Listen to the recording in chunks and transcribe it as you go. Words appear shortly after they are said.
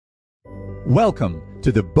Welcome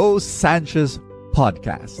to the Bo Sanchez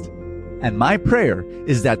podcast. And my prayer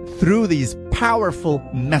is that through these powerful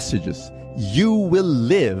messages, you will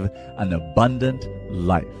live an abundant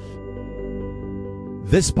life.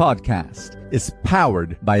 This podcast is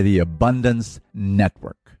powered by the Abundance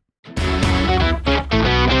Network.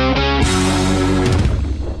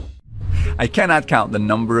 I cannot count the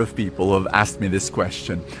number of people who have asked me this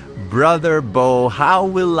question. Brother Bo, how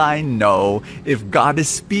will I know if God is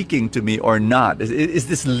speaking to me or not? Is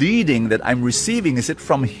this leading that I'm receiving? Is it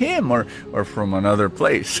from Him or from another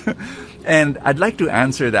place? And I'd like to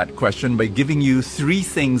answer that question by giving you 3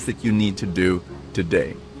 things that you need to do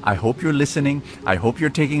today. I hope you're listening. I hope you're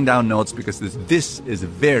taking down notes because this is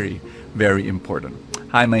very, very important.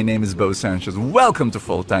 Hi, my name is Bo Sanchez. Welcome to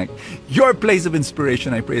Full Tank, your place of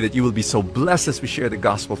inspiration. I pray that you will be so blessed as we share the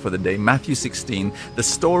gospel for the day. Matthew 16, the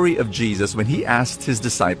story of Jesus when He asked His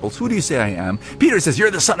disciples, "Who do you say I am?" Peter says,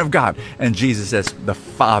 "You're the Son of God." And Jesus says, "The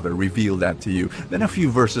Father revealed that to you." Then a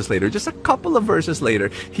few verses later, just a couple of verses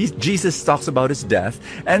later, Jesus talks about His death.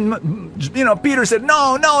 And, Peter said,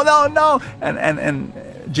 no. And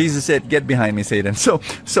Jesus said, "Get behind me, Satan." So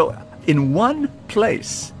in one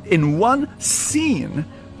place, in one scene,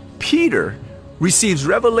 Peter receives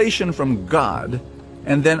revelation from God,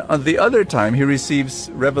 and then on the other time he receives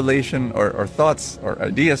revelation or thoughts or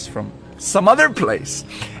ideas from some other place.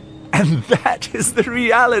 And that is the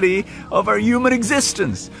reality of our human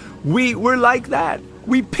existence. We're like that.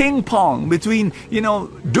 We ping pong between,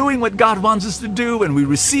 doing what God wants us to do, and we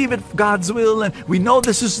receive it, God's will, and we know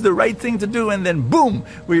this is the right thing to do, and then boom,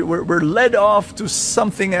 we're led off to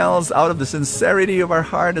something else out of the sincerity of our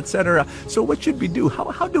heart, etc. So what should we do?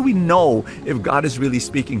 How do we know if God is really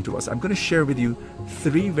speaking to us? I'm going to share with you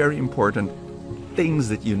 3 very important things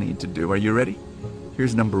that you need to do. Are you ready?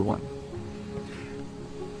 Here's number 1.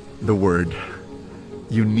 The Word.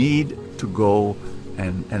 You need to go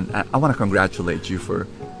and I want to congratulate you for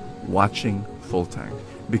watching Full Tank,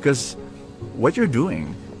 because what you're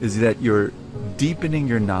doing is that you're deepening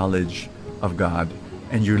your knowledge of God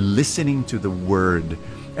and you're listening to the Word.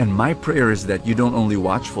 And my prayer is that you don't only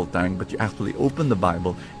watch Full Tank, but you actually open the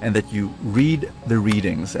Bible and that you read the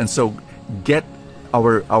readings. And so get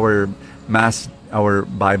our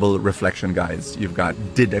Bible reflection guides. You've got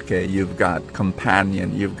Didache, you've got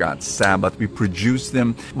Companion, you've got Sabbath. We produce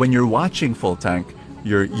them. When you're watching Full Tank,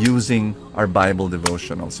 you're using our Bible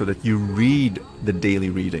devotional so that you read the daily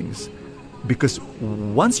readings. Because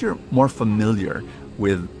once you're more familiar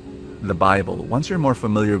with the Bible, once you're more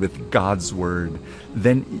familiar with God's Word,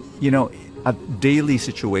 then, at daily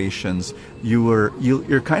situations, you're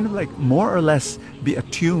kind of like more or less be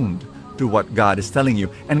attuned to what God is telling you.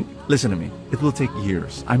 And listen to me, it will take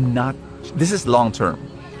years. This is long term.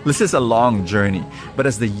 This is a long journey. But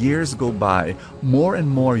as the years go by, more and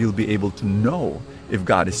more you'll be able to know if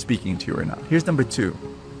God is speaking to you or not. Here's number 2,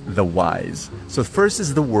 the wise. So first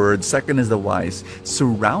is the Word, second is the wise.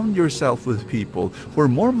 Surround yourself with people who are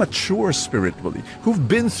more mature spiritually, who've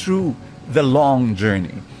been through the long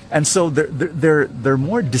journey. And so they're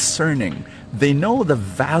more discerning. They know the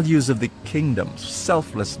values of the kingdom: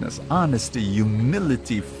 selflessness, honesty,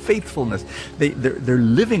 humility, faithfulness. They're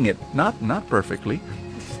living it, not perfectly,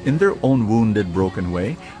 in their own wounded, broken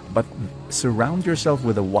way, but surround yourself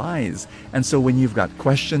with the wise. And so when you've got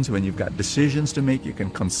questions, when you've got decisions to make, you can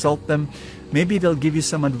consult them. Maybe they'll give you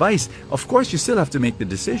some advice. Of course, you still have to make the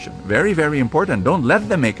decision. Very, very important. Don't let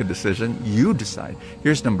them make a decision. You decide.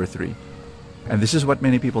 Here's number 3. And this is what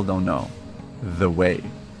many people don't know. The way.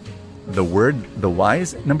 The Word, the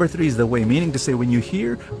wise. Number 3 is the way, meaning to say when you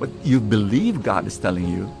hear what you believe God is telling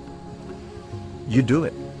you, you do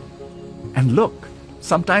it. And look,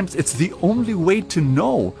 sometimes it's the only way to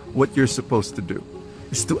know what you're supposed to do,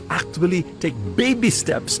 is to actually take baby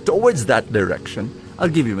steps towards that direction. I'll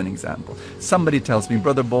give you an example. Somebody tells me,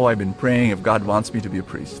 "Brother Bo, I've been praying if God wants me to be a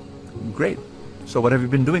priest." Great. So what have you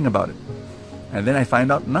been doing about it? And then I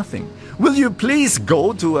find out nothing. Will you please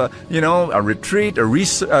go to a retreat,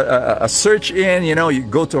 a search in, you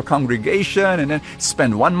go to a congregation and then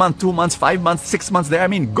spend 1 month, 2 months, 5 months, 6 months there.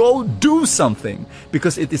 Go do something,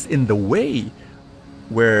 because it is in the way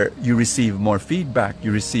where you receive more feedback,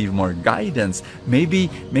 you receive more guidance. Maybe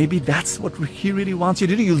that's what He really wants you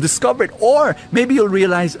to do. You'll discover it. Or maybe you'll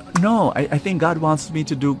realize, no, I think God wants me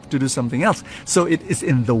to do something else. So it is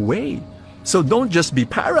in the way. So don't just be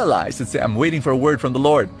paralyzed and say, "I'm waiting for a word from the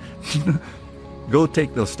Lord." Go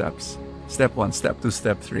take those steps. Step 1, step 2,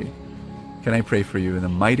 step 3. Can I pray for you? In the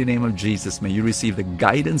mighty name of Jesus, may you receive the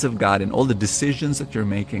guidance of God in all the decisions that you're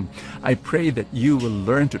making. I pray that you will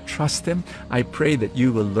learn to trust Him. I pray that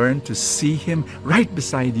you will learn to see Him right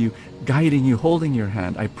beside you, guiding you, holding your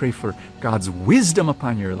hand. I pray for God's wisdom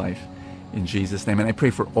upon your life in Jesus' name. And I pray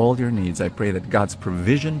for all your needs. I pray that God's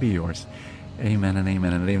provision be yours. Amen and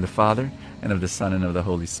amen. In the name of the Father, and of the Son, and of the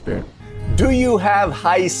Holy Spirit. Do you have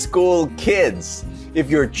high school kids? If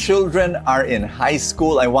your children are in high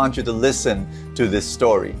school, I want you to listen to this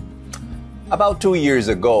story. About 2 years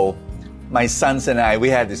ago, my sons and I, we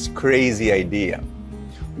had this crazy idea.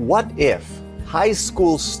 What if high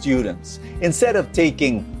school students, instead of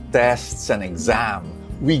taking tests and exams,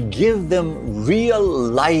 we give them real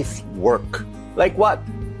life work? Like what?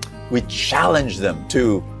 We challenge them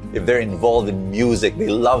to, if they're involved in music, they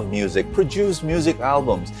love music, produce music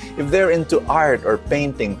albums. If they're into art or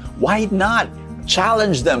painting, why not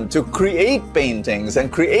challenge them to create paintings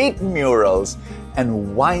and create murals?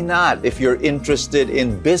 And why not, if you're interested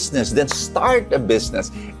in business, then start a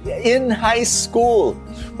business in high school.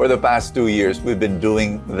 For the past 2 years, we've been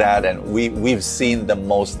doing that, and we've seen the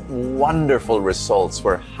most wonderful results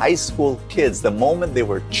for high school kids. The moment they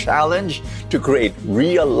were challenged to create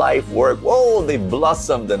real life work, whoa, they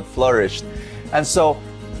blossomed and flourished. And so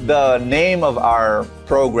the name of our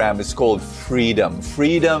program is called Freedom.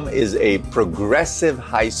 Freedom is a progressive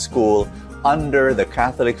high school under the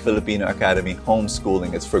Catholic Filipino Academy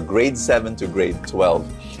homeschooling. It's for grade 7 to grade 12.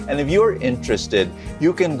 And if you're interested,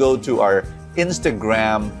 you can go to our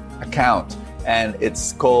Instagram account, and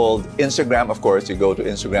it's called Instagram. Of course, you go to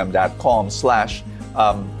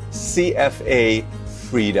instagram.com/CFA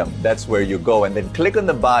Freedom. That's where you go, and then click on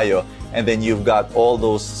the bio, and then you've got all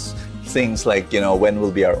those things like, when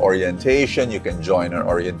will be our orientation. You can join our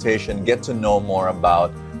orientation, get to know more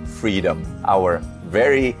about Freedom, our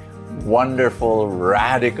very wonderful,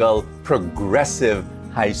 radical, progressive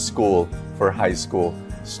high school for high school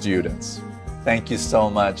students. Thank you so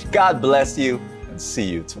much. God bless you, and see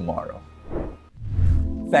you tomorrow.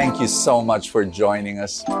 Thank you so much for joining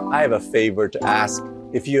us. I have a favor to ask.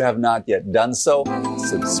 If you have not yet done so,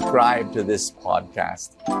 subscribe to this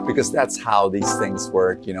podcast, because that's how these things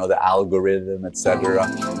work, the algorithm, etc.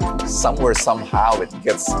 Somewhere, somehow, it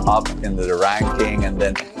gets up in the ranking, and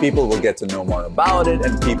then people will get to know more about it,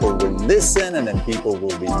 and people will listen, and then people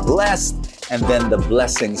will be blessed, and then the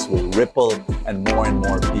blessings will ripple, and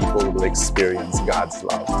more people will experience God's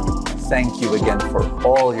love. Thank you again for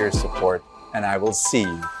all your support, and I will see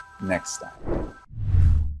you next time.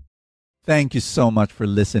 Thank you so much for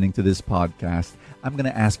listening to this podcast. I'm going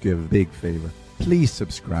to ask you a big favor. Please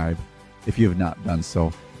subscribe if you have not done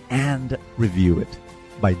so, and review it.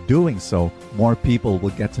 By doing so, more people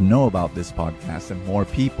will get to know about this podcast, and more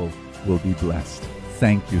people will be blessed.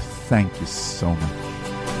 Thank you so much.